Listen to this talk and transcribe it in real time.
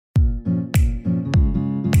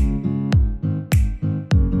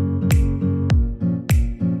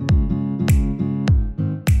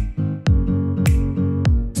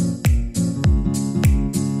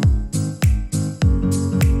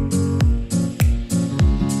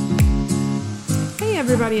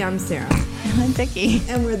everybody, I'm Sarah. I'm Vicky.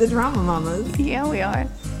 And we're the Drama Mamas. Yeah, we are.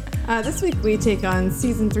 This week we take on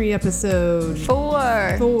Season 3, Episode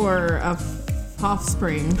 4 of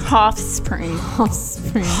Offspring. Offspring.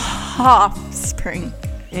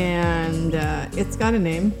 And it's got a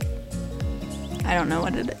name. I don't know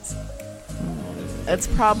what it is. It's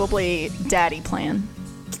probably Daddy Plan.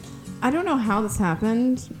 I don't know how this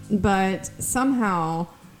happened, but somehow,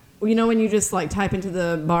 you know when you just like type into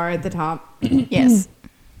the bar at the top? Yes.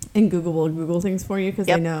 And Google will Google things for you because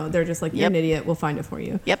they know they're just like, you're an idiot, we'll find it for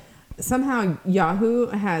you. Yep. Somehow Yahoo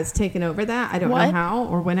has taken over that. I don't know how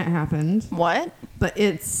or when it happened. What? But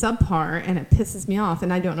it's subpar and it pisses me off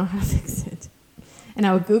and I don't know how to fix it. And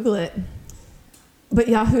I would Google it. But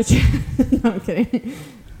Yahoo... No, I'm kidding.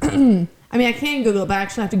 I mean, I can Google it, but I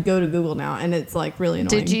actually have to go to Google now, and it's like really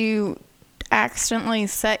annoying. Did you accidentally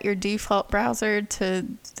set your default browser to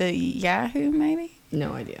the Yahoo, maybe?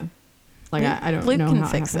 No idea. Like, I don't Luke know can how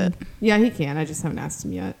fix it happened. Yeah, he can. I just haven't asked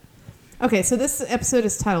him yet. Okay, so this episode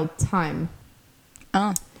is titled Time.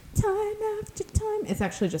 Oh. Time after time. It's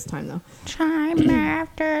actually just time, though. Time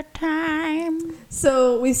after time.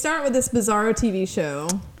 So we start with this Bizarro TV show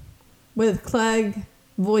with Clegg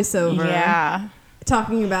voiceover. Yeah.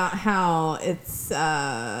 Talking about how it's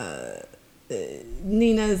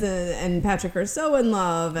Nina's and Patrick are so in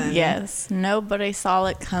love. And yes, nobody saw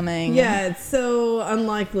it coming. Yeah, it's so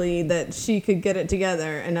unlikely that she could get it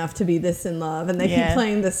together enough to be this in love. And they keep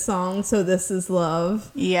playing this song, So This Is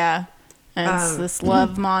Love. Yeah, and it's this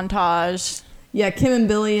love montage. Yeah, Kim and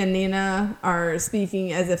Billy and Nina are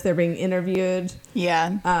speaking as if they're being interviewed.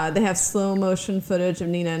 Yeah. They have slow motion footage of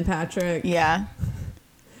Nina and Patrick. Yeah.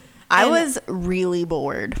 I was really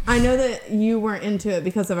bored. I know that you weren't into it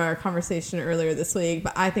because of our conversation earlier this week,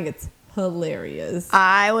 but I think it's hilarious.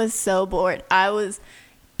 I was so bored.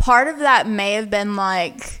 Part of that may have been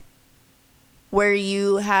like where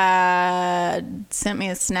you had sent me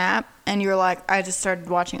a snap and you were like, I just started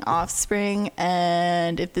watching Offspring,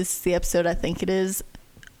 and if this is the episode I think it is,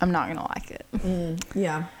 I'm not going to like it.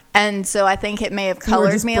 Yeah. And so I think it may have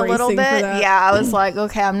colored me a little bit. Yeah, I was like,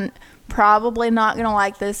 okay, I'm probably not gonna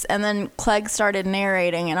like this. And then Clegg started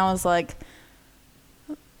narrating and I was like,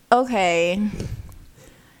 okay.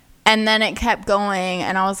 And then it kept going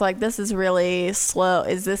and I was like, this is really slow.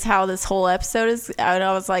 Is this how this whole episode is? And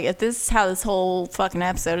I was like, if this is how this whole fucking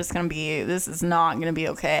episode is gonna be, this is not gonna be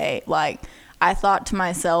okay. Like, I thought to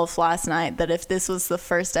myself last night that if this was the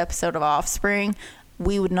first episode of Offspring,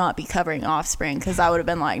 we would not be covering Offspring, because I would have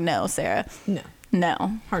been like, no, Sarah,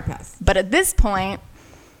 no, hard pass. But at this point,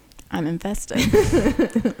 I'm invested.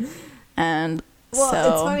 And so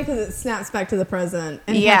it's funny because it snaps back to the present,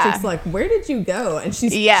 and Patrick's like, where did you go? And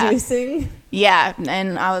she's juicing. Yeah,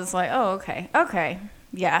 and I was like, oh, okay,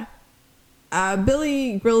 yeah.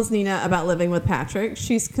 Billy grills Nina about living with Patrick.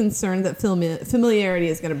 She's concerned that familiarity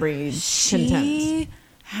is going to breed contempt. She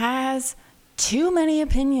has too many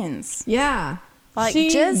opinions. Yeah. Like,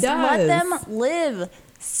 just let them live.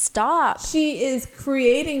 Stop. She is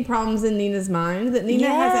creating problems in Nina's mind that Nina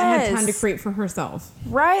hasn't had time to create for herself.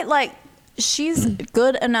 Right? Like, she's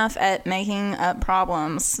good enough at making up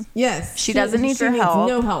problems. Yes. She doesn't need your help.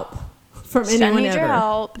 No help from anyone ever. She doesn't need your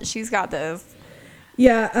help. She's got this.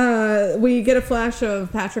 Yeah. We get a flash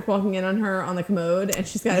of Patrick walking in on her on the commode, and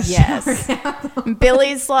she's got a shower cap on.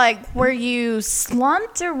 Billy's like, were you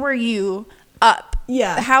slumped or were you up?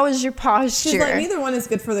 Yeah. How is your posture? She's like, neither one is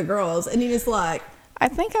good for the girls. And Nina's like, I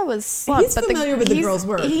think I was slumped. He's familiar with the girls'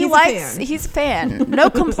 work. He's a fan. No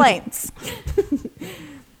complaints.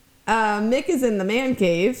 Mick is in the man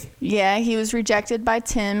cave. Yeah, he was rejected by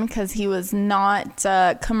Tim because he was not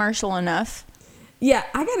commercial enough. Yeah,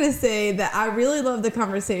 I gotta say that I really love the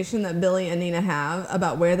conversation that Billy and Nina have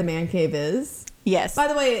about where the man cave is. Yes. By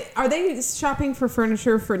the way, are they shopping for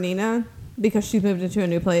furniture for Nina because she's moved into a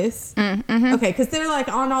new place? Mm-hmm. Okay, because they're like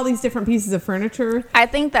on all these different pieces of furniture. I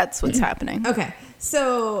think that's what's happening. Okay.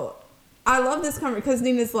 So I love this conversation because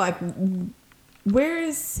Nina's like, where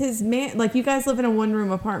is his man? Like, you guys live in a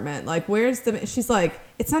one-room apartment. Like, where's the... She's like,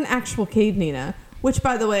 it's not an actual cave, Nina. Which,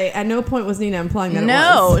 by the way, at no point was Nina implying that it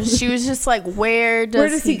was. No, she was just like, where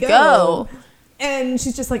does he go? And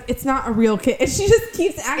she's just like, it's not a real cave. And she just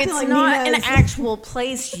keeps acting like Nina. It's not an actual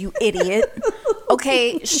place, you idiot.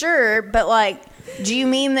 Okay, sure, but like... Do you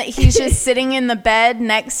mean that he's just sitting in the bed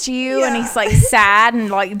next to you and he's like sad and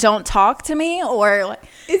like, don't talk to me? Or like,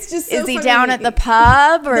 it's just so is he funny. down at the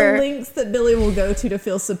pub? Or the links that Billy will go to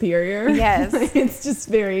feel superior. Yes. It's just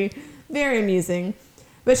very, very amusing.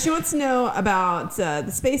 But she wants to know about the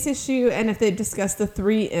space issue and if they've discussed the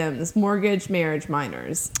 3 M's: mortgage, marriage,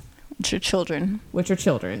 minors. Which are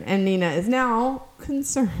children. And Nina is now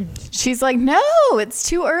concerned. She's like, no, it's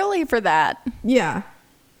too early for that. Yeah.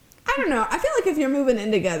 I don't know. I feel like if you're moving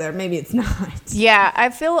in together, maybe it's not. Yeah, I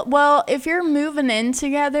feel, well, if you're moving in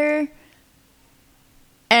together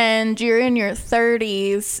and you're in your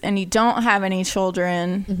 30s and you don't have any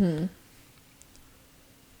children,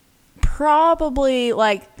 probably,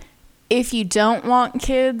 like, if you don't want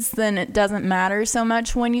kids, then it doesn't matter so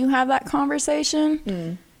much when you have that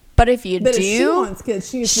conversation. But if you do, if she wants kids,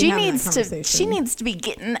 she needs to be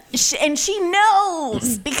getting, and she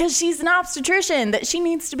knows because she's an obstetrician that she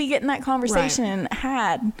needs to be getting that conversation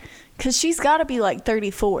had, because she's got to be like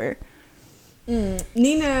 34.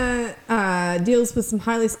 Nina deals with some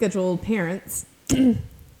highly scheduled parents.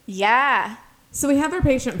 Yeah. So we have our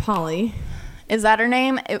patient Polly. Is that her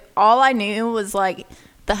name? All I knew was like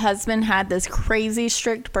the husband had this crazy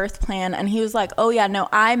strict birth plan, and he was like, oh yeah, no,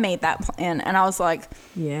 I made that plan. And I was like,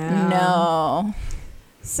 yeah, no.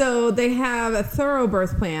 So they have a thorough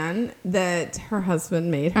birth plan that her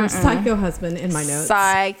husband made, her psycho husband, in my notes.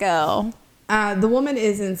 Psycho. The woman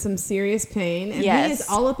is in some serious pain, and he is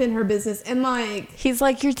all up in her business, and like, he's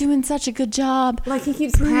like, you're doing such a good job. Like, he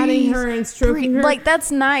keeps patting her and stroking her. Like,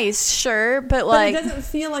 that's nice, sure, but like, it doesn't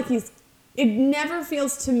feel like it never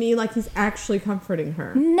feels to me like he's actually comforting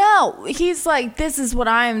her. No, he's like, this is what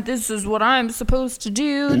I'm supposed to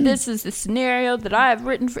do. This is the scenario that I've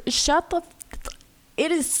written for.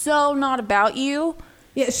 It is so not about you.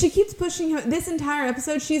 Yeah, she keeps pushing him. This entire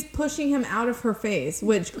episode, she's pushing him out of her face,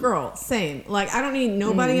 which, girl, same. Like, I don't need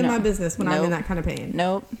nobody in my business when I'm in that kind of pain.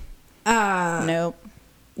 Nope.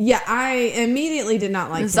 Yeah, I immediately did not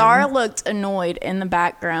like Zara him. looked annoyed in the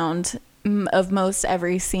background of most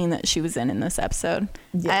every scene that she was in this episode.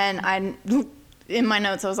 Yeah. And in my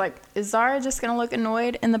notes, I was like, is Zara just going to look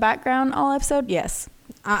annoyed in the background all episode? Yes.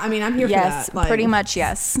 I mean, I'm here for that. Yes, like, pretty much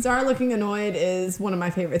yes. Zara looking annoyed is one of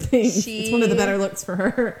my favorite things. It's one of the better looks for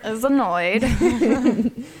her. Is annoyed.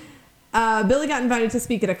 Billy got invited to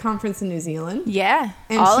speak at a conference in New Zealand. Yeah.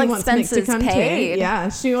 And all she wants Mick to come paid. too. Yeah,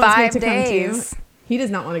 she wants Mick to 5 days. come too. He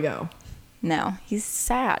does not want to go. No, he's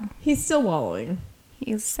sad. He's still wallowing.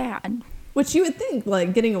 He's sad. Which you would think,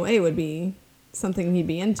 like, getting away would be something he'd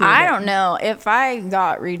be into. I don't know. If I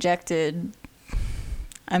got rejected,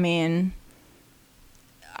 I mean,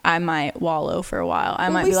 I might wallow for a while. I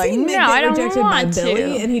might be like, no, I don't rejected want by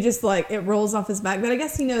Billy, to. And he just, like, it rolls off his back. But I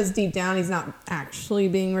guess he knows deep down he's not actually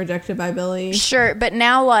being rejected by Billy. Sure, but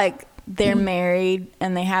now, like, they're married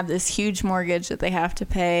and they have this huge mortgage that they have to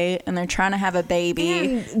pay, and they're trying to have a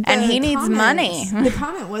baby, and he needs money. The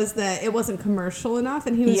comment was that it wasn't commercial enough,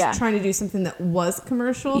 and he was trying to do something that was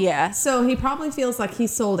commercial. Yeah. So he probably feels like he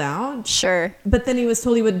sold out. Sure. But then he was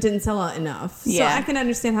told he didn't sell out enough. Yeah. So I can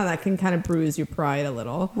understand how that can kind of bruise your pride a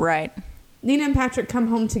little. Right. Nina and Patrick come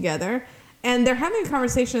home together, and they're having a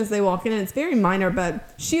conversation as they walk in, and it's very minor,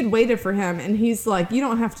 but she had waited for him, and he's like, you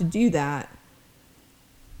don't have to do that.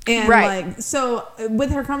 And like, so with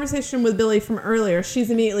her conversation with Billy from earlier, she's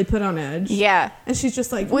immediately put on edge. Yeah. And she's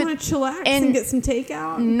just like, you want to chillax and get some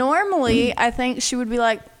takeout? Normally, I think she would be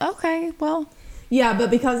like, okay, well. Yeah, but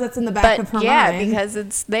because that's in the back of her mind. Yeah, because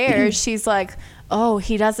it's there, she's like, oh,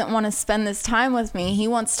 he doesn't want to spend this time with me. He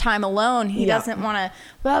wants time alone. He doesn't want to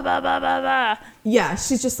blah, blah, blah, blah, blah. Yeah,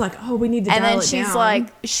 she's just like, oh, we need to dial it down. And then she's like,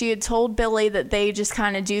 she had told Billy that they just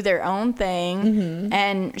kind of do their own thing.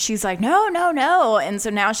 And she's like, no, no, no. And so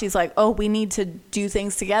now she's like, oh, we need to do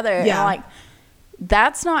things together. Yeah. And I'm like,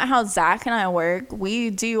 that's not how Zach and I work.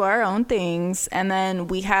 We do our own things, and then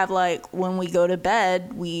we have, like, when we go to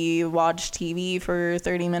bed, we watch TV for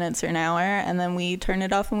 30 minutes or an hour, and then we turn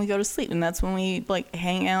it off and we go to sleep, and that's when we, like,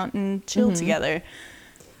 hang out and chill together.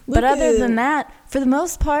 But other than that, for the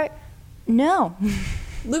most part, no.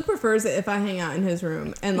 Luke prefers it if I hang out in his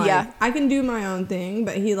room, and like I can do my own thing,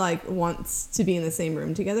 but he like wants to be in the same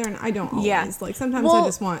room together, and I don't always. Like sometimes I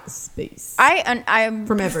just want space. I'm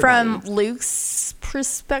from everybody. From Luke's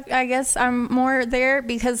perspective, I guess I'm more there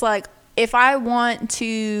because like if I want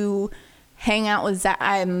to hang out with Zach,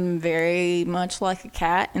 I'm very much like a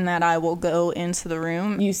cat in that I will go into the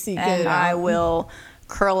room. You seek and it out. I will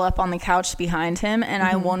curl up on the couch behind him, and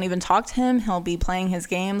I won't even talk to him. He'll be playing his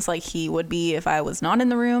games like he would be if I was not in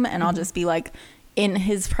the room, and I'll just be like in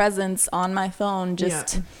his presence on my phone.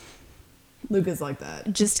 Luke is like that.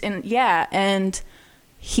 And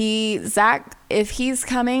Zach, if he's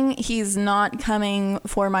coming, he's not coming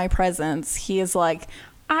for my presence. He is like,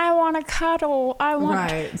 I want to cuddle. I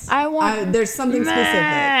want. There's something specific.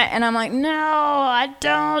 And I'm like, no, I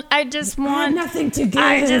don't. I just want nothing to give.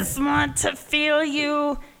 I just want to feel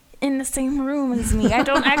you in the same room as me. I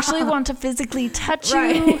don't actually want to physically touch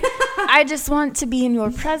Right. you. I just want to be in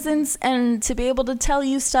your presence and to be able to tell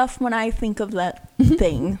you stuff when I think of that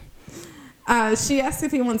thing. She asks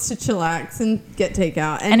if he wants to chillax and get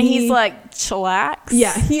takeout. And he's like, chillax?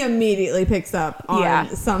 Yeah, he immediately picks up on Yeah.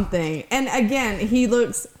 something. And again, he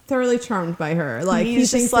looks thoroughly charmed by her. Like, He's he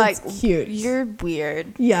just thinks like, it's cute. you're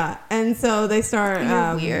weird. Yeah, and so they start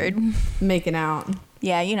You're weird. making out.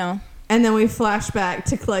 Yeah, you know. And then we flash back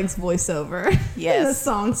to Clegg's voiceover. Yes. And the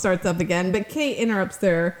song starts up again, but Kate interrupts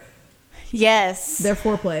their Yes.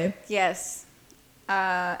 foreplay. Yes.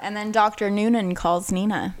 And then Dr. Noonan calls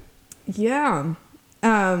Nina. Yeah.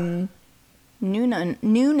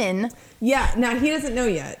 Noonan? Yeah, now he doesn't know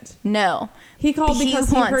yet. No. He called He because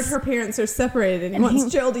he wants- heard her parents are separated and And wants he-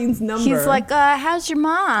 Geraldine's number. He's like, how's your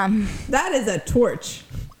mom? that is a torch.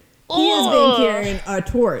 He has been carrying a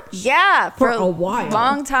torch. Yeah, For a while.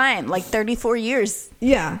 Long time, like 34 years.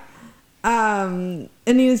 Yeah. And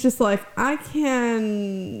he was just like, I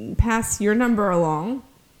can pass your number along.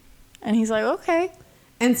 And he's like, okay.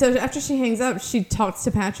 And so after she hangs up, she talks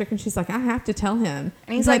to Patrick and she's like, I have to tell him.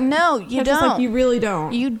 And he's like, no, you Patrick's don't. like, you really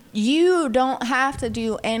don't. You don't have to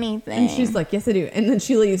do anything. And she's like, yes, I do. And then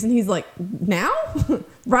she leaves and he's like, now?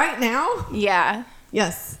 Right now? yeah.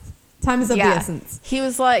 Yes. Time is of the essence. He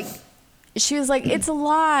was like, she was like, it's a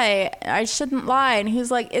lie. I shouldn't lie. And he was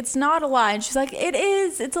like, it's not a lie. And she's like, it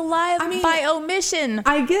is. It's a lie by omission.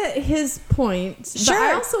 I get his point. Sure. But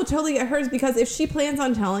I also totally get hers because if she plans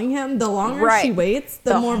on telling him, the longer Right. she waits,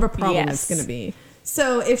 the more of a problem yes. it's going to be.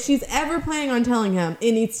 So if she's ever planning on telling him,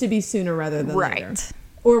 it needs to be sooner rather than later. Right.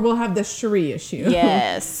 Or we'll have the Cherie issue.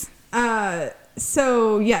 Yes.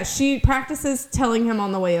 So, yeah, she practices telling him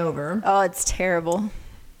on the way over. Oh, it's terrible.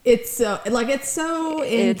 It's so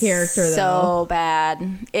in character, though. So bad.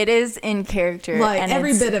 It is in character. Like, and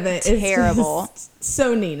every it's bit of it terrible. is just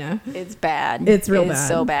so Nina. It's bad. It's real bad.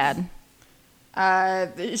 So bad.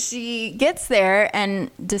 She gets there, and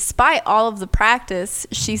despite all of the practice,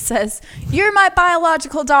 she says, "You're my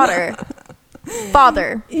biological daughter."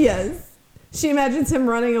 Father. Yes. She imagines him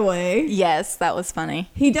running away. Yes, that was funny.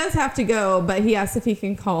 He does have to go, but he asks if he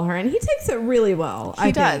can call her, and he takes it really well.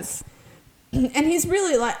 He does. And he's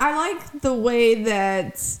really I like the way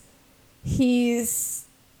that he's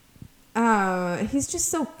just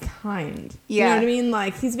so kind. Yeah. You know what I mean?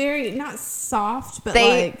 Like, he's very, not soft, but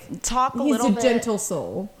They like, talk a he's little a bit. gentle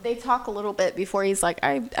soul. They talk a little bit before he's like,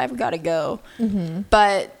 I've got to go. Mm-hmm.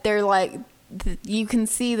 But they're like, you can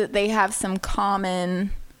see that they have some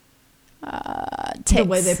common takes. The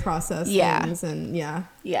way they process Yeah. things, and yeah.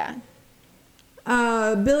 Yeah.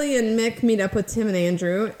 Billy and Mick meet up with Tim and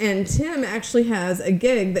Andrew, and Tim actually has a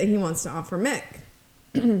gig that he wants to offer Mick.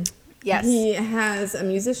 Yes. He has a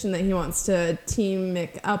musician that he wants to team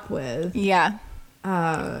Mick up with. Yeah.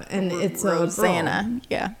 And it's a Rosanna. girl.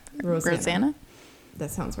 Yeah. Rosanna. That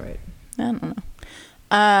sounds right. I don't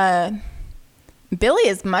know. Billy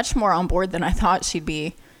is much more on board than I thought she'd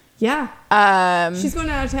be. Yeah. She's going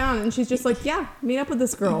out of town, and she's just like, yeah, meet up with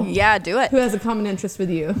this girl. Yeah, do it. Who has a common interest with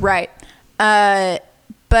you. Right.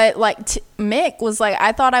 But like Mick was like,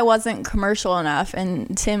 I thought I wasn't commercial enough,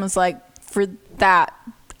 and Tim was like, for that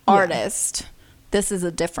artist, this is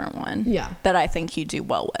a different one. Yeah. That I think you do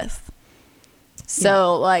well with.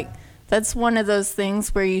 So like, that's one of those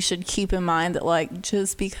things where you should keep in mind that like,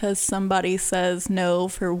 just because somebody says no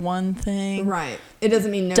for one thing, Right. It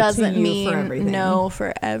doesn't mean no doesn't to you mean for everything. no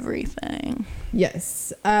for everything.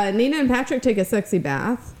 Yes. Nina and Patrick take a sexy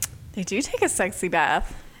bath. They do take a sexy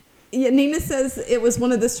bath. Yeah, Nina says it was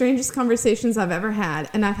one of the strangest conversations I've ever had,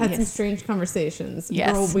 and I've had some Yes. strange conversations.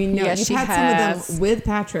 Yes. Girl, we know. Yes, You've she had has. some of them with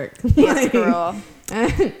Patrick. Yes, girl.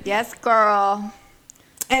 Yes, girl.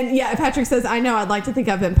 And yeah, Patrick says, I know, I'd like to think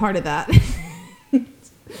I've been part of that.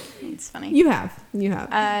 It's funny. You have.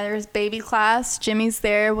 There's baby class. Jimmy's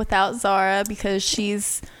there without Zara because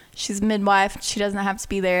she's midwife. She doesn't have to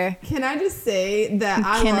be there. Can I just say that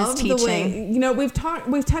I Kim is love the way, teaching. you know, we've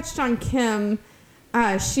touched on Kim.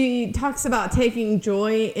 She talks about taking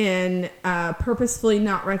joy in purposefully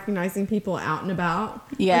not recognizing people out and about.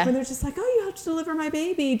 Yeah. Like when they're just like, "Oh, you have to deliver my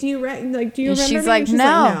baby. Do you remember And me?" she's And like, "No."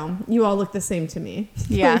 no, you all look the same to me."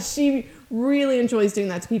 Yeah. Like, she really enjoys doing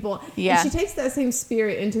that to people. Yeah. And she takes that same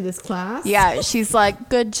spirit into this class. Yeah, she's like,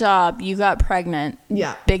 good job. You got pregnant.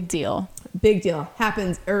 Yeah. Big deal. Big deal.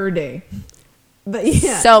 Happens every day. But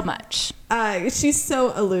yeah. So much. She's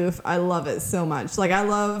so aloof. I love it so much. Like, I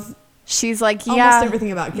love She's like, almost yeah.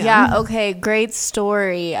 everything about Kim. Yeah, okay, great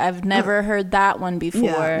story. I've never heard that one before.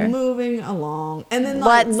 Yeah, moving along. And then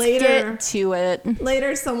like Let's later get to it.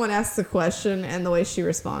 later someone asks a question and the way she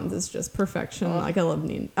responds is just perfection. Like I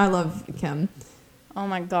love Kim. Oh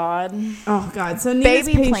my God. Oh God. So Nina's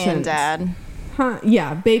Baby patient, plan dad. Huh?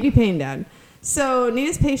 Yeah, baby pain dad. So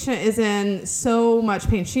Nina's patient is in so much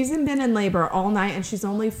pain. She's been in labor all night, and she's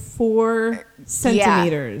only 4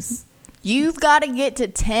 centimeters. You've got to get to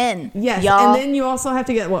 10. Yes, y'all. and then you also have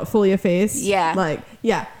to get fully effaced. Yeah. Like,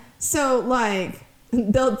 yeah. So like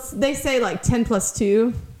they say like 10 plus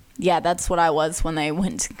 2. Yeah, that's what I was when they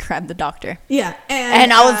went to grab the doctor. Yeah,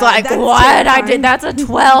 and I was like, "What? I did that's a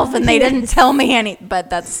 12," and they didn't tell me any.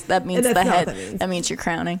 But that means the head. That means you're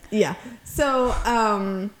crowning. Yeah. So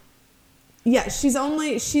yeah,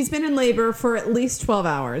 she's been in labor for at least 12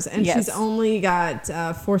 hours, and she's only got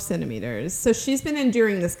 4 centimeters. So she's been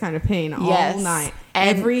enduring this kind of pain all night,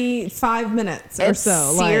 and every 5 minutes or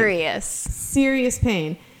so. Serious, serious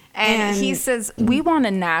pain. And he says, "We want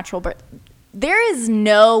a natural birth." There is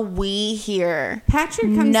no we here. Patrick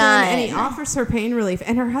comes in and he offers her pain relief,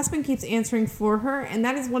 and her husband keeps answering for her, and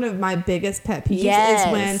that is one of my biggest pet peeves. Yes.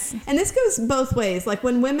 Is when, and this goes both ways. Like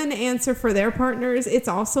when women answer for their partners, it's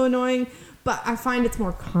also annoying, but I find it's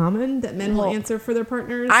more common that men will answer for their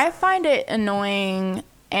partners. I find it annoying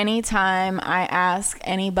anytime I ask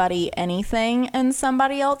anybody anything and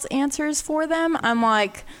somebody else answers for them. I'm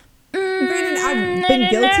like, granted, I've been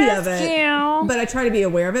guilty of it, but I try to be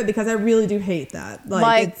aware of it because I really do hate that.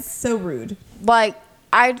 Like it's so rude. Like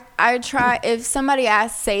I try, if somebody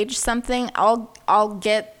asks Sage something, I'll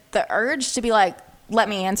get the urge to be like, let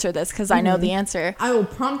me answer this because I know the answer. I will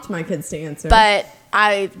prompt my kids to answer, but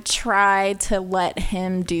I try to let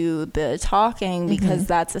him do the talking because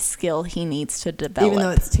that's a skill he needs to develop. Even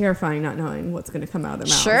though it's terrifying not knowing what's going to come out of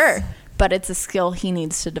their mouth. Sure, but it's a skill he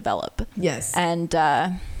needs to develop. Yes, and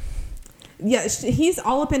yeah, he's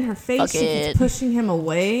all up in her face. She keeps pushing him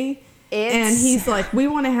away. And he's like, we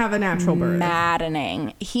want to have a natural birth.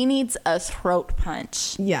 Maddening. He needs a throat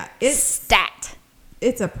punch. Yeah. It's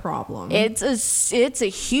a problem. It's a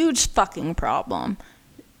huge fucking problem.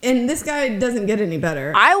 And this guy doesn't get any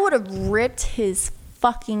better. I would have ripped his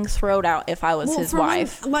fucking throat out if I was his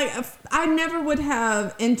wife. I never would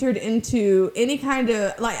have entered into any kind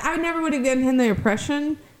of, I never would have given him the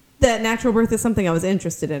impression that natural birth is something I was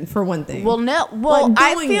interested in, for one thing. Well, no. Well,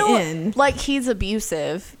 I feel like he's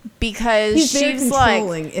abusive because she's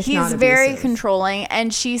like, he's very controlling,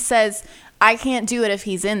 and she says, I can't do it if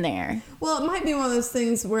he's in there. Well, it might be one of those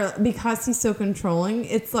things where, because he's so controlling,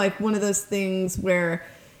 it's like one of those things where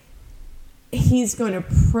he's going to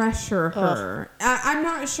pressure her. I'm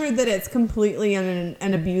not sure that it's completely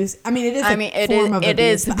an abuse. I mean, it is a form of abuse. It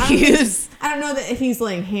is abuse. I don't know that he's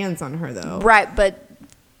laying hands on her, though. Right, but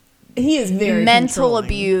he is very mental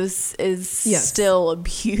abuse is still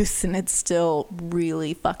abuse, and it's still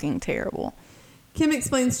really fucking terrible. Kim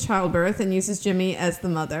explains childbirth and uses Jimmy as the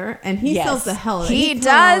mother, and he sells the hell out of it. He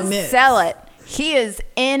does sell it. He is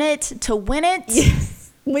in it to win it.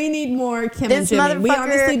 Yes. We need more Kim and Jimmy. We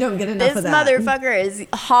honestly don't get enough of that. This motherfucker is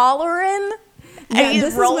hollering. And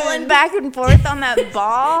he's rolling back and forth on that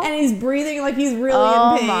ball. And he's breathing like he's really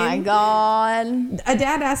in pain. Oh, my God. A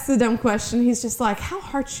dad asks a dumb question. He's just like, how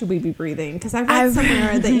hard should we be breathing? Because I read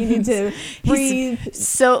somewhere that you need to breathe.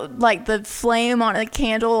 So, like, the flame on a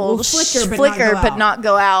candle will flicker but not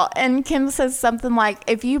go out. And Kim says something like,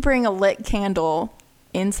 if you bring a lit candle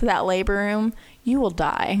into that labor room, you will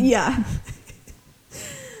die. Yeah.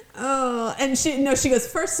 Oh, and she goes,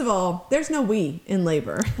 first of all, there's no we in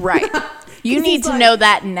labor. Right. You need to know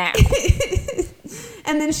that now.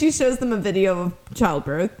 And then she shows them a video of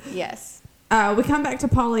childbirth. Yes. We come back to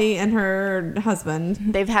Polly and her husband.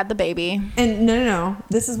 They've had the baby. And no.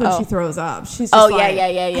 This is when she throws up. She's just yeah.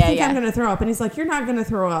 I think I'm going to throw up. And he's like, you're not going to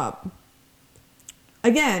throw up.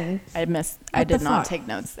 Again. I did not take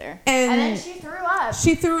notes there. And then she threw up.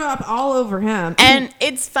 She threw up all over him. And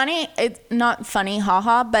it's funny. It's not funny,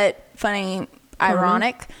 haha, but funny,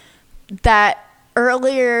 ironic, that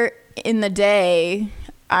earlier in the day,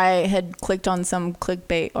 I had clicked on some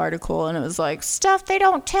clickbait article, and it was like, stuff they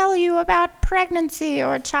don't tell you about pregnancy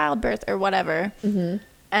or childbirth or whatever. Mm-hmm.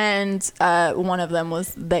 And one of them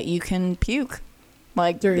was that you can puke.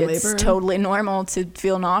 Like, during it's labor? Totally normal to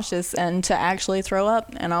feel nauseous and to actually throw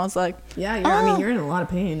up. And I was like, yeah, you're in a lot of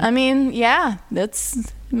pain. I mean, yeah,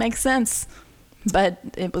 makes sense. But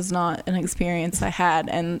it was not an experience I had.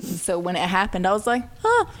 And so when it happened, I was like,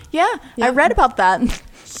 oh, yeah. I read about that.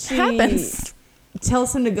 It happens.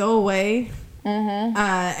 Tells him to go away. Mm-hmm.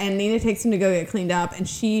 And Nina takes him to go get cleaned up. And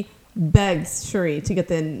she begs Sheree to get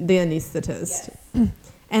the anesthetist. Yes.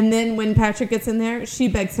 And then when Patrick gets in there, she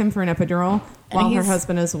begs him for an epidural while her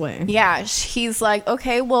husband is away. Yeah, he's like,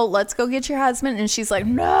 okay, well, let's go get your husband. And she's like,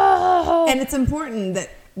 no. And it's important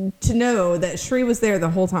to know that Sheree was there the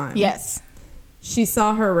whole time. Yes. She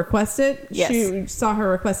saw her request it. Yes. She saw her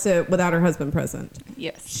request it without her husband present.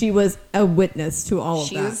 Yes. She was a witness to all of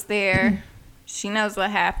that. She was there. She knows what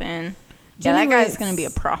happened. Jimmy Yeah, that guy's waits- going to be a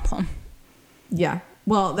problem. Yeah.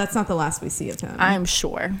 Well, that's not the last we see of him. I'm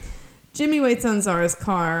sure. Jimmy waits on Zara's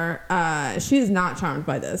car. She is not charmed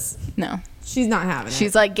by this. No. She's not having it.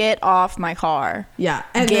 She's like, get off my car. Yeah.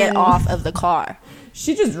 And Get then off of the car.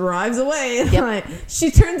 She just drives away. Yep. Like, she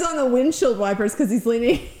turns on the windshield wipers because he's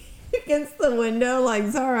leaning against the window. Like,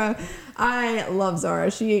 Zara. I love Zara.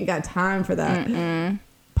 She ain't got time for that.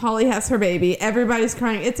 Polly has her baby. Everybody's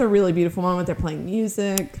crying. It's a really beautiful moment. They're playing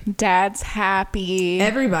music. Dad's happy.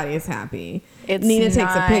 Everybody is happy. It's Nina nice.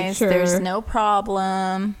 takes a picture. There's no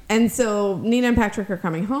problem. And so Nina and Patrick are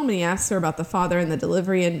coming home, and he asks her about the father and the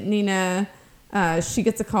delivery. And Nina, she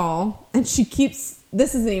gets a call, and she keeps...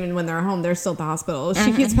 This isn't even when they're home. They're still at the hospital.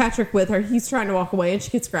 She keeps Patrick with her. He's trying to walk away, and she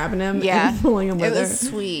keeps grabbing him and pulling him with her. It was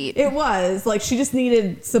sweet. It was. Like, she just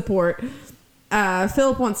needed support.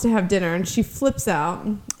 Philip wants to have dinner, and she flips out.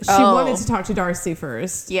 She wanted to talk to Darcy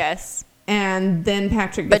first. Yes. And then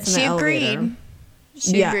Patrick gets in the elevator. Agreed.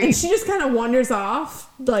 She agreed. And she just kind of wanders off,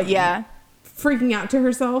 like, freaking out to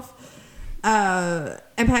herself. And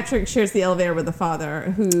Patrick shares the elevator with the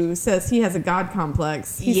father, who says he has a God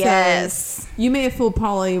complex. He says, you may have fooled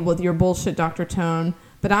Polly with your bullshit Dr. Tone,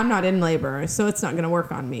 but I'm not in labor, so it's not going to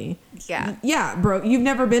work on me. Yeah. Yeah, bro. You've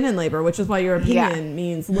never been in labor, which is why your opinion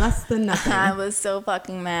means less than nothing. I was so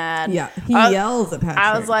fucking mad. Yeah. He yells at Patrick.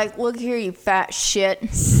 I was like, look here, you fat shit.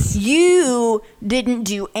 You didn't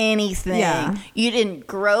do anything. Yeah. You didn't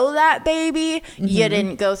grow that baby. You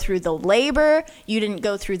didn't go through the labor. You didn't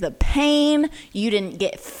go through the pain. You didn't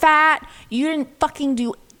get fat. You didn't fucking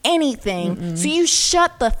do anything. So you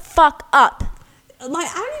shut the fuck up. Like,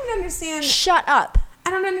 I don't even understand. Shut up. I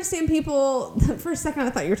don't understand people. For a second, I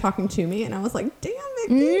thought you were talking to me, and I was like, damn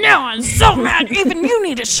it. No, I'm so mad. Even you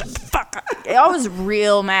need to shut the fuck up. I was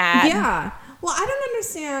real mad. Yeah. Well, I don't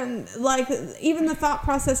understand, like, even the thought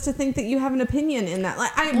process to think that you have an opinion in that.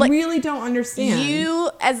 Like, I really don't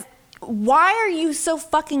understand. Why are you so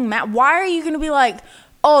fucking mad? Why are you going to be like,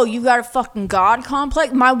 oh, you got a fucking God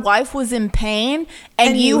complex? My wife was in pain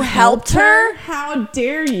and you helped her? How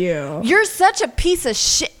dare you? You're such a piece of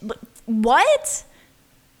shit. What?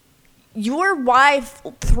 Your wife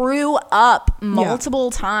threw up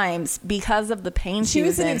multiple times because of the pain she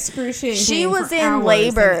was in. In excruciating pain. She was for in hours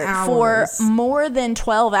labor and for hours. more than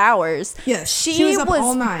 12 hours. Yes, she was up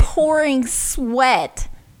all night. pouring sweat.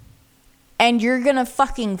 And you're going to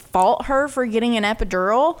fucking fault her for getting an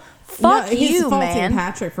epidural? Fuck he's you, faulting man.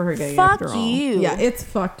 Patrick for her getting Fuck an epidural. you. Yeah, it's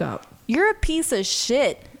fucked up. You're a piece of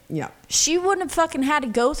shit. Yeah. She wouldn't have fucking had to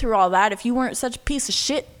go through all that if you weren't such a piece of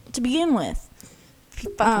shit to begin with.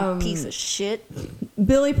 You fucking piece of shit.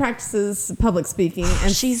 Billy practices public speaking,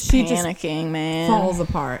 and She's she panicking, man. falls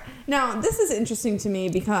apart. Now, this is interesting to me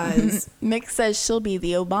because Mick says she'll be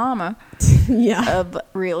the Obama of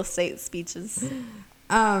real estate speeches.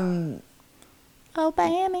 Obama.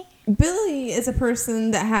 Billy is a person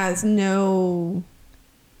that has no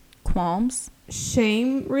Qualms.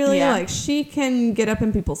 shame, really. Yeah. Like, she can get up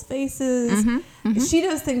in people's faces. She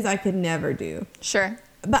does things I could never do. Sure.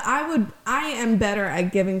 But I am better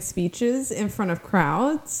at giving speeches in front of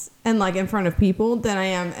crowds and, like, in front of people than I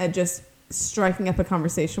am at just striking up a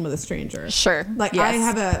conversation with a stranger. Sure. Like, yes. I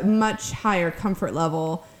have a much higher comfort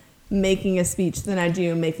level making a speech than I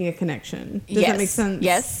do making a connection. Does that make sense?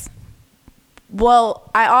 Yes.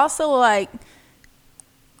 Well, I also, like,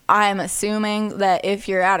 I'm assuming that if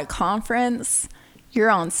you're at a conference, you're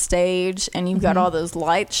on stage and you've got all those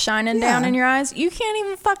lights shining down in your eyes, you can't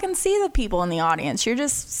even fucking see the people in the audience. You're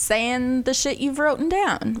just saying the shit you've written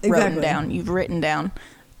down. Exactly. You've written down.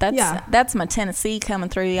 That's my Tennessee coming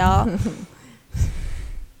through, y'all.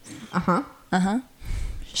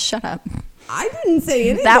 Shut up. I didn't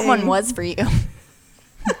say anything. That one was for you. I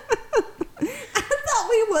thought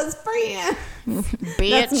we was friends.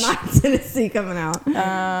 Bitch. That's my Tennessee coming out. Nina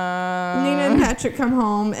and Patrick come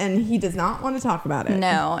home, and he does not want to talk about it.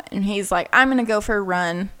 No, and he's like, I'm gonna go for a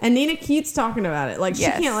run. And Nina keeps talking about it. Like,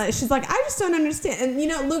 Yes. she can't let it. She's like, I just don't understand. And, you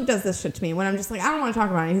know, Luke does this shit to me when I'm just like, I don't want to talk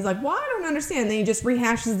about it. He's like, well, I don't understand. And then he just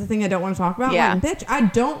rehashes the thing I don't want to talk about. Yeah. Like, bitch, I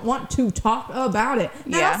don't want to talk about it.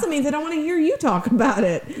 That Yeah. also means I don't want to hear you talk about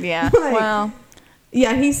it. Yeah. Like, Well,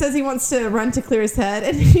 yeah, he says he wants to run to clear his head.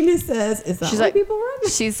 And Nina says, is that she's why like, people run?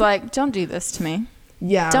 she's like, don't do this to me.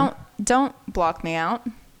 Yeah. Don't block me out.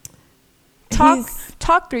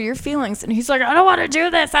 Talk through your feelings. And he's like, I don't want to do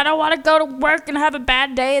this. I don't want to go to work and have a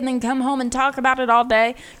bad day and then come home and talk about it all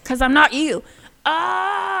day because I'm not you. Which,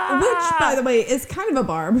 by the way, is kind of a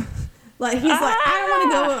barb. Like, he's like, I don't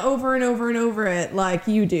want to go over and over and over it like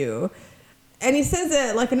you do. and he says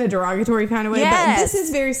it like in a derogatory kind of way, Yes. but this is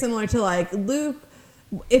very similar to like Luke.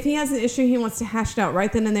 If he has an issue, he wants to hash it out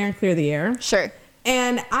right then and there and clear the air. Sure.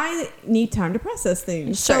 And I need time to process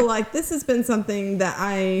things. Sure. So like this has been something that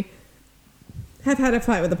I have had a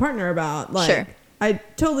fight with a partner about. Like Sure. I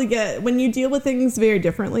totally get when you deal with things very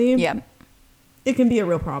differently. Yep. It can be a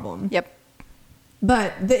real problem. Yep.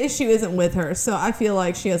 But the issue isn't with her, so I feel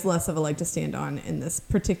like she has less of a leg to stand on in this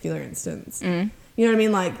particular instance. You know what I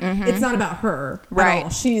mean? Like it's not about her Right. at all.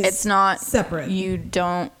 She's It's not separate. You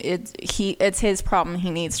don't. It's his problem.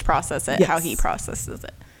 He needs to process it. Yes. How he processes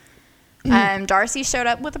it. Darcy showed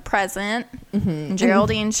up with a present. Mm-hmm.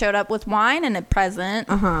 Geraldine showed up with wine and a present.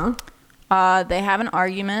 They have an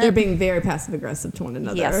argument. They're being very passive aggressive to one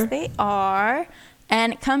another. Yes, they are.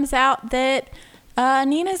 And it comes out that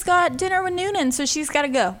Nina's got dinner with Noonan, so she's got to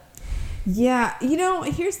go. Yeah, you know,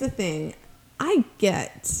 here's the thing. I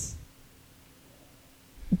get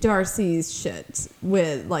Darcy's shit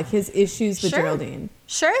with like his issues with Sure. Geraldine.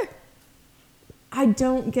 Sure. I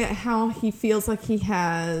don't get how he feels like he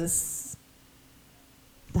has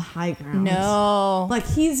the high ground. No. Like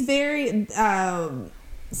he's very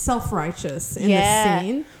self-righteous in this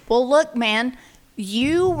scene. Well, look, man,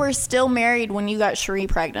 you were still married when you got Cherie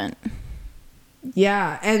pregnant.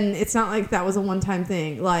 Yeah, and it's not like that was a one-time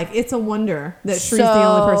thing. Like it's a wonder that Cherie's the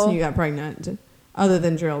only person you got pregnant other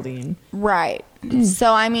than Geraldine. Right.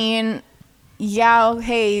 So, I mean, yeah,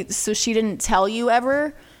 okay, so she didn't tell you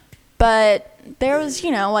ever, but there was,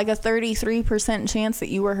 like a 33% chance that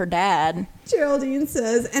you were her dad. Geraldine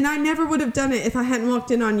says, and I never would have done it if I hadn't walked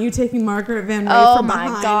in on you taking Margaret Van Ray Oh from my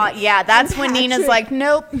behind. God. Yeah, that's when Nina's like,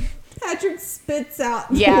 nope. Patrick spits out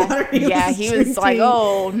the Yeah. water He was like, drinking.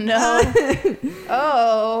 oh, no.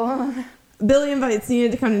 Oh. Billy invites Nina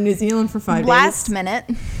to come to New Zealand for 5 days. Last minute.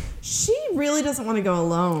 She really doesn't want to go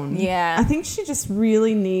alone. Yeah. I think she just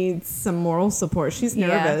really needs some moral support. She's Yeah.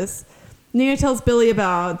 nervous. Nina tells Billy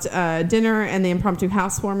about dinner and the impromptu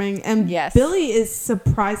housewarming. And Yes. Billy is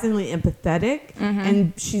surprisingly empathetic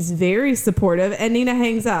and she's very supportive. And Nina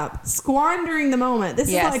hangs up, squandering the moment.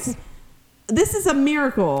 This is a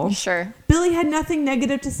miracle. Sure. Billy had nothing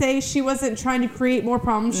negative to say. She wasn't trying to create more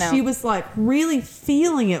problems. No. She was like really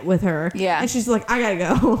feeling it with her. Yeah. And she's like, I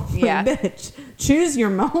gotta go. Like, Yeah. bitch, choose your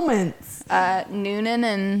moments. Noonan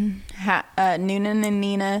and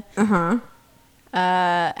Nina Uh-huh.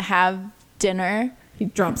 have dinner. He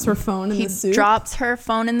drops her phone in He the soup. drops her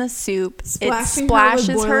phone in the soup. Splashing her it with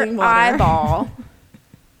splashes her boiling water. eyeball.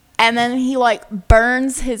 And then he like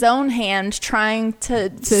burns his own hand trying to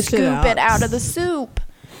Fish scoop it out of the soup.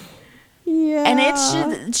 Yeah. And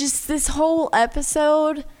it's just this whole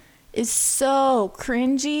episode is so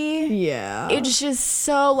cringy. Yeah. It's just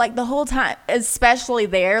so like the whole time, especially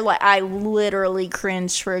there, like I literally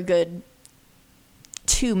cringed for a good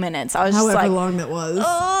 2 minutes. I was However just like, long that was.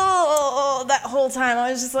 oh, that whole time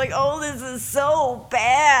I was just like, oh, this is so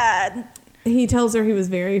bad. He tells her he was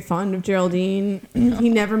very fond of Geraldine. He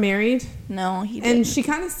never married. No, he didn't. And she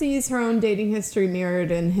kind of sees her own dating history mirrored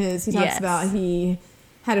in his. He talks Yes. about he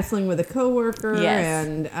had a fling with a coworker. Yes.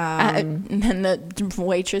 And And then the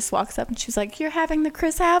waitress walks up and she's like, "You're having the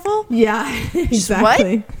Chris Havel?" yeah,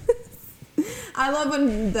 exactly. What? I love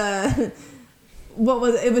when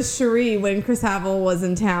it was Cherie when Chris Havel was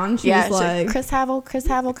in town. She was she's like, Chris Havel, Chris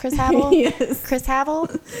Havel, Chris Havel, Yes. Chris Havel.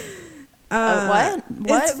 What?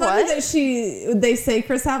 It's funny that they say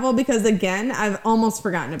Chris Havel because again, I've almost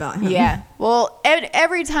forgotten about him. Yeah. Well,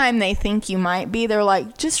 every time they think you might be, they're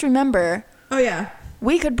like, just remember, Oh yeah.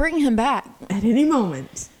 we could bring him back. At any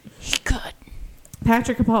moment. He could.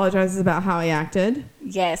 Patrick apologizes about how he acted.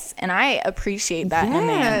 Yes, and I appreciate that in a man.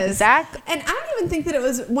 Yes. Zach, And I don't even think that it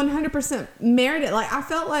was 100% merited. Like, I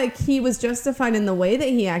felt like he was justified in the way that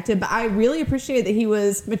he acted, but I really appreciate that he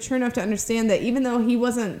was mature enough to understand that even though he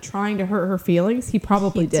wasn't trying to hurt her feelings, he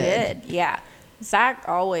probably did. Yeah. Zach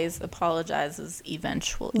always apologizes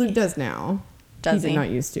eventually. Luke does now. Does he? he? Did not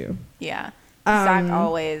used to. Yeah. Zach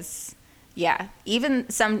always, yeah. Even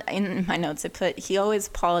some, in my notes I put, he always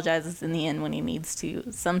apologizes in the end when he needs to.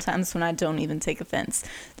 Sometimes when I don't even take offense.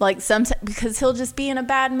 Like, sometimes, because he'll just be in a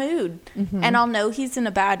bad mood. And I'll know he's in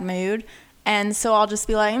a bad mood. And so I'll just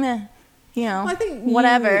be like, meh, Well, I think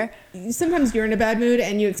whatever. Sometimes you're in a bad mood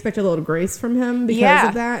and you expect a little grace from him because Yeah.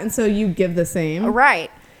 of that. And so you give the same. Right.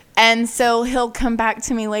 And so he'll come back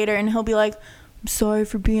to me later and he'll be like, I'm sorry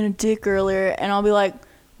for being a dick earlier. And I'll be like,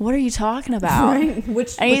 what are you talking about? Right?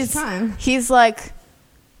 Which time? He's like,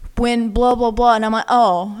 when blah, blah, blah. And I'm like,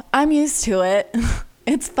 oh, I'm used to it.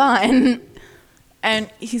 It's fine. And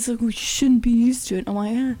he's like, well, you shouldn't be used to it. I'm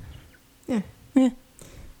like, Yeah. yeah.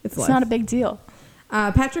 It's It's not a big deal.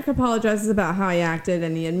 Patrick apologizes about how he acted,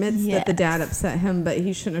 and he admits that the Yes. dad upset him, but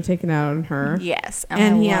he shouldn't have taken it out on her. Yes.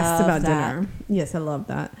 And I he asked love about that. dinner. Yes, I love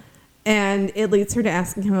that. And it leads her to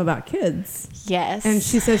asking him about kids. Yes. And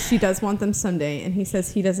she says she does want them someday, and he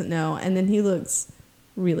says he doesn't know. And then he looks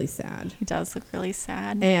really sad. He does look really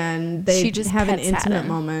sad. And they She just have an pets at intimate him.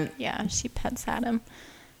 moment. Yeah, she pets at him.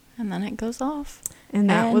 And then it goes off. And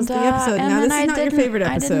that was the episode. and Now, then this is I not your didn't- favorite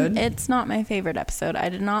I didn't- episode. It's not my favorite episode. I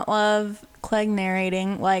did not love Clegg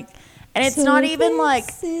narrating. Like, and it's not even like,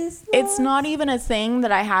 it's not even a thing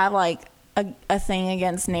that I have like a thing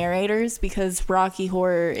against narrators, because Rocky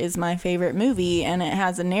Horror is my favorite movie and it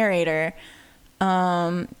has a narrator.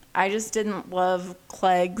 I just didn't love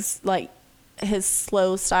Clegg's, like, his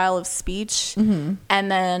slow style of speech, and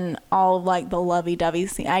then all of like the lovey-dovey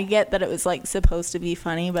scene. I get that it was like supposed to be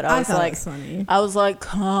funny, but I was thought like, it was funny. I was like,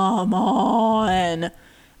 come on.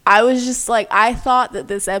 I was just like, I thought that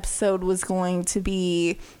this episode was going to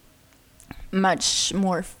be much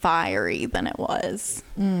more fiery than it was.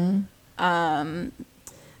 That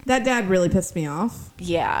dad really pissed me off.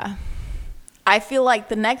 Yeah. I feel like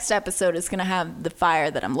the next episode is going to have the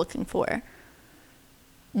fire that I'm looking for.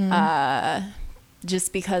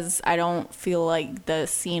 Just because I don't feel like the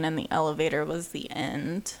scene in the elevator was the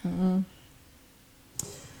end.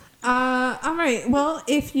 All right. Well,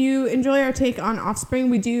 if you enjoy our take on Offspring,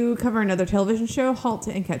 we do cover another television show, Halt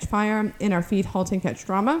and Catch Fire, in our feed, Halt and Catch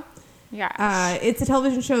Drama. Yeah. It's a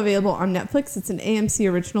television show available on Netflix. It's an AMC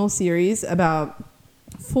original series about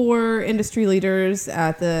 4 industry leaders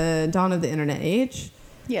at the dawn of the internet age.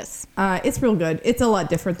 Yes. It's real good. It's a lot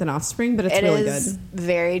different than Offspring, but it's It really is good.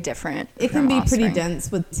 very different. It can from be pretty Offspring. dense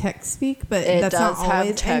with tech speak, but It that's not does have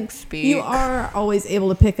always. tech and speak. You are always able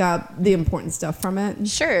to pick up the important stuff from it.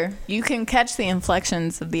 Sure. You can catch the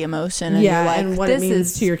inflections of the emotion. And Yeah, you're like, and what it this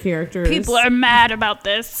means is, to your characters. people are mad about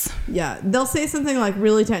this. Yeah, they'll say something like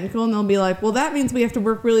really technical, and they'll be like, "Well, that means we have to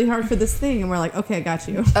work really hard for this thing," and we're like, "Okay, I got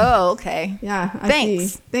you." Oh, okay. Yeah, I Thanks.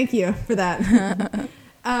 see. Thank you for that.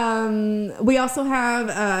 We also have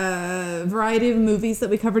a variety of movies that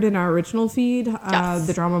we covered in our original feed, Yes.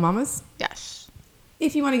 The Drama Mamas. Yes.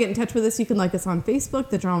 If you want to get in touch with us, you can like us on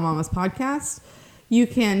Facebook, The Drama Mamas Podcast. You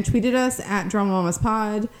can tweet at us at Drama Mamas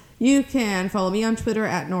Pod. You can follow me on Twitter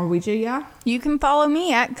at Norwegia. You can follow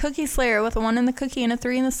me at Cookie Slayer with a 1 in the cookie and a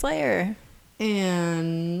 3 in the Slayer.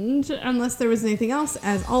 And unless there was anything else,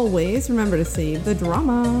 as always, remember to save the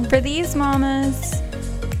drama. For these mamas.